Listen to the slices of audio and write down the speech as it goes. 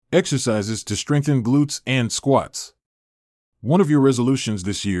Exercises to strengthen glutes and squats. One of your resolutions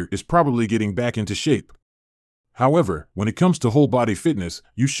this year is probably getting back into shape. However, when it comes to whole body fitness,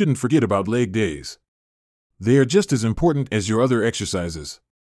 you shouldn't forget about leg days. They are just as important as your other exercises.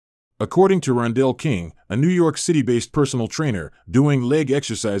 According to Rondell King, a New York City-based personal trainer, doing leg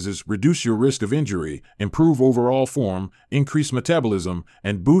exercises reduce your risk of injury, improve overall form, increase metabolism,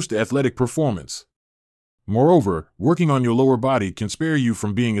 and boost athletic performance. Moreover, working on your lower body can spare you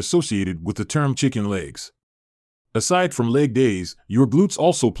from being associated with the term chicken legs. Aside from leg days, your glutes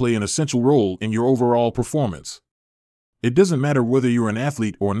also play an essential role in your overall performance. It doesn't matter whether you're an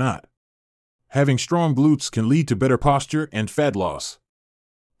athlete or not. Having strong glutes can lead to better posture and fat loss.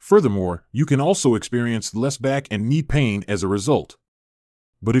 Furthermore, you can also experience less back and knee pain as a result.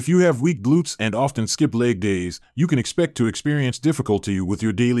 But if you have weak glutes and often skip leg days, you can expect to experience difficulty with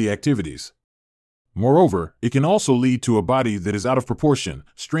your daily activities. Moreover, it can also lead to a body that is out of proportion,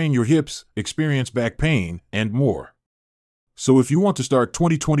 strain your hips, experience back pain, and more. So if you want to start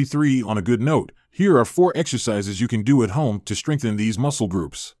 2023 on a good note, here are 4 exercises you can do at home to strengthen these muscle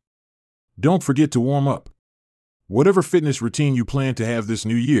groups. Don't forget to warm up. Whatever fitness routine you plan to have this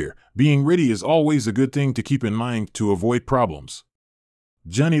new year, being ready is always a good thing to keep in mind to avoid problems.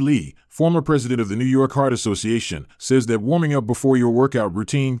 Johnny Lee, former president of the New York Heart Association, says that warming up before your workout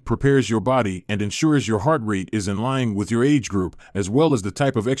routine prepares your body and ensures your heart rate is in line with your age group, as well as the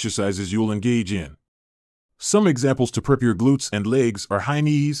type of exercises you'll engage in. Some examples to prep your glutes and legs are high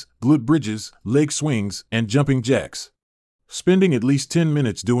knees, glute bridges, leg swings, and jumping jacks. Spending at least 10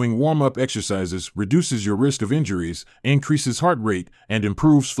 minutes doing warm-up exercises reduces your risk of injuries, increases heart rate, and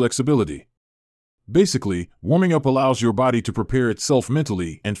improves flexibility. Basically, warming up allows your body to prepare itself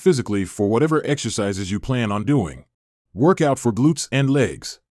mentally and physically for whatever exercises you plan on doing. Workout for glutes and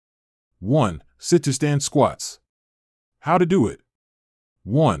legs. 1. Sit-to-stand squats. How to do it.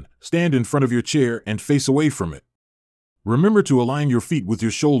 1. Stand in front of your chair and face away from it. Remember to align your feet with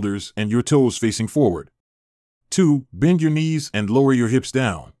your shoulders and your toes facing forward. 2. Bend your knees and lower your hips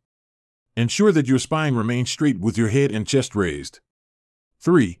down. Ensure that your spine remains straight with your head and chest raised.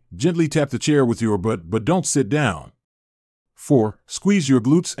 3. Gently tap the chair with your butt but don't sit down. 4. Squeeze your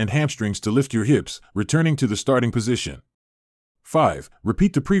glutes and hamstrings to lift your hips, returning to the starting position. 5.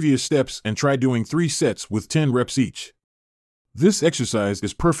 Repeat the previous steps and try doing 3 sets with 10 reps each. This exercise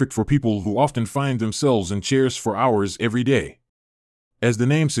is perfect for people who often find themselves in chairs for hours every day. As the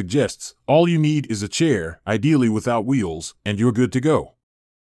name suggests, all you need is a chair, ideally without wheels, and you're good to go.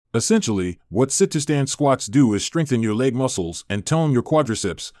 Essentially, what sit-to-stand squats do is strengthen your leg muscles and tone your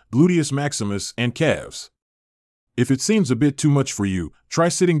quadriceps, gluteus maximus, and calves. If it seems a bit too much for you, try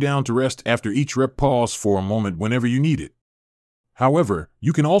sitting down to rest after each rep. Pause for a moment whenever you need it. However,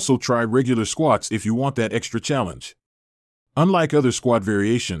 you can also try regular squats if you want that extra challenge. Unlike other squat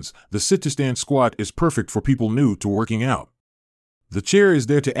variations, the sit-to-stand squat is perfect for people new to working out. The chair is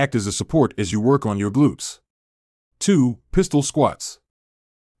there to act as a support as you work on your glutes. 2. Pistol squats.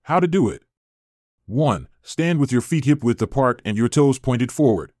 How to do it. 1. Stand with your feet hip-width apart and your toes pointed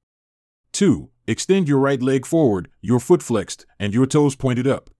forward. 2. Extend your right leg forward, your foot flexed, and your toes pointed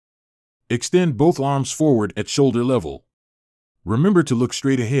up. Extend both arms forward at shoulder level. Remember to look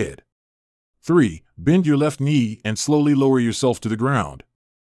straight ahead. 3. Bend your left knee and slowly lower yourself to the ground.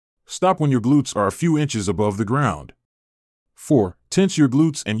 Stop when your glutes are a few inches above the ground. 4. Tense your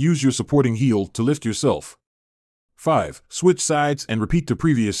glutes and use your supporting heel to lift yourself. 5. Switch sides and repeat the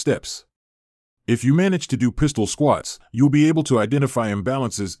previous steps. If you manage to do pistol squats, you'll be able to identify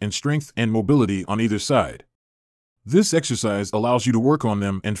imbalances in strength and mobility on either side. This exercise allows you to work on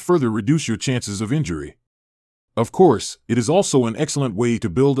them and further reduce your chances of injury. Of course, it is also an excellent way to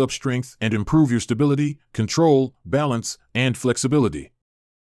build up strength and improve your stability, control, balance, and flexibility.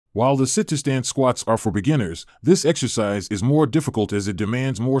 While the sit-to-stand squats are for beginners, this exercise is more difficult as it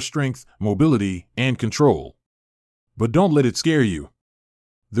demands more strength, mobility, and control. But don't let it scare you.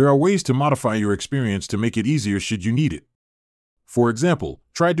 There are ways to modify your experience to make it easier should you need it. For example,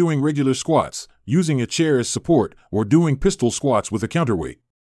 try doing regular squats, using a chair as support, or doing pistol squats with a counterweight.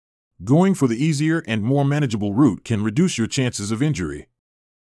 Going for the easier and more manageable route can reduce your chances of injury.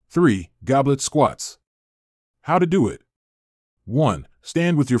 3. Goblet squats. How to do it. 1.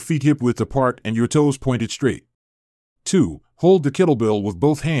 Stand with your feet hip-width apart and your toes pointed straight. 2. Hold the kettlebell with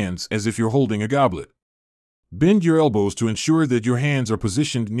both hands as if you're holding a goblet. Bend your elbows to ensure that your hands are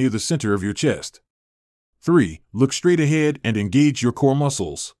positioned near the center of your chest. 3. Look straight ahead and engage your core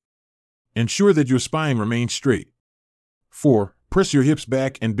muscles. Ensure that your spine remains straight. 4. Press your hips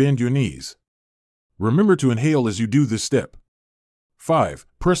back and bend your knees. Remember to inhale as you do this step. 5.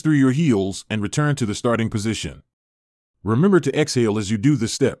 Press through your heels and return to the starting position. Remember to exhale as you do the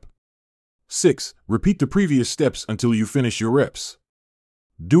step. 6. Repeat the previous steps until you finish your reps.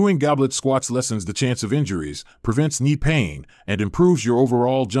 Doing goblet squats lessens the chance of injuries, prevents knee pain, and improves your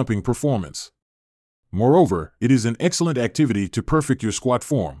overall jumping performance. Moreover, it is an excellent activity to perfect your squat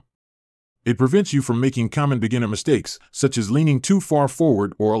form. It prevents you from making common beginner mistakes, such as leaning too far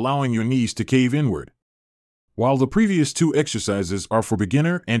forward or allowing your knees to cave inward. While the previous 2 exercises are for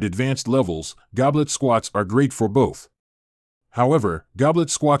beginner and advanced levels, goblet squats are great for both. However, goblet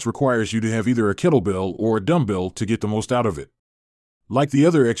squats requires you to have either a kettlebell or a dumbbell to get the most out of it. Like the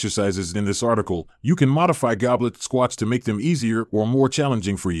other exercises in this article, you can modify goblet squats to make them easier or more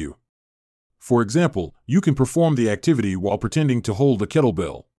challenging for you. For example, you can perform the activity while pretending to hold a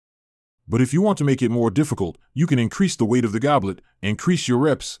kettlebell. But if you want to make it more difficult, you can increase the weight of the goblet, increase your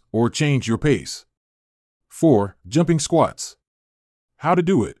reps, or change your pace. 4. Jumping squats. How to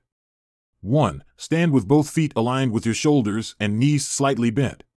do it. 1. Stand with both feet aligned with your shoulders and knees slightly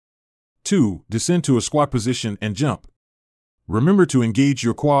bent. 2. Descend to a squat position and jump. Remember to engage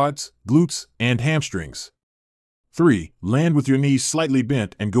your quads, glutes, and hamstrings. 3. Land with your knees slightly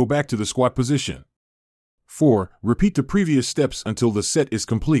bent and go back to the squat position. 4. Repeat the previous steps until the set is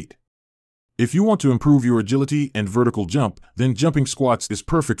complete. If you want to improve your agility and vertical jump, then jumping squats is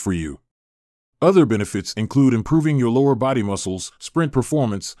perfect for you. Other benefits include improving your lower body muscles, sprint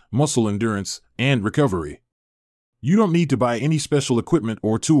performance, muscle endurance, and recovery. You don't need to buy any special equipment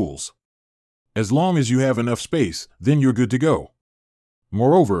or tools. As long as you have enough space, then you're good to go.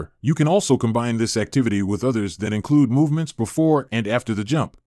 Moreover, you can also combine this activity with others that include movements before and after the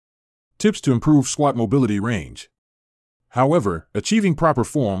jump. Tips to improve squat mobility range. However, achieving proper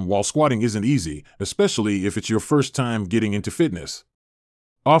form while squatting isn't easy, especially if it's your first time getting into fitness.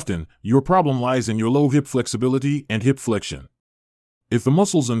 Often, your problem lies in your low hip flexibility and hip flexion. If the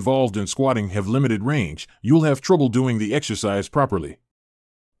muscles involved in squatting have limited range, you'll have trouble doing the exercise properly.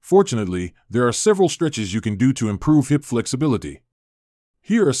 Fortunately, there are several stretches you can do to improve hip flexibility.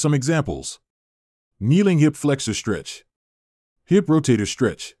 Here are some examples. Kneeling hip flexor stretch. Hip rotator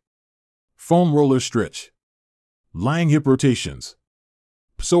stretch. Foam roller stretch. Lying hip rotations.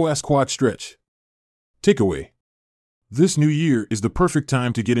 Psoas quad stretch. Takeaway. This new year is the perfect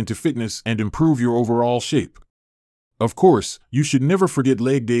time to get into fitness and improve your overall shape. Of course, you should never forget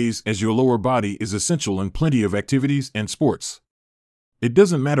leg days, as your lower body is essential in plenty of activities and sports. It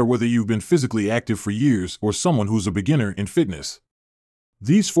doesn't matter whether you've been physically active for years or someone who's a beginner in fitness.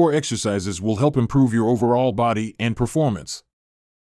 These 4 exercises will help improve your overall body and performance.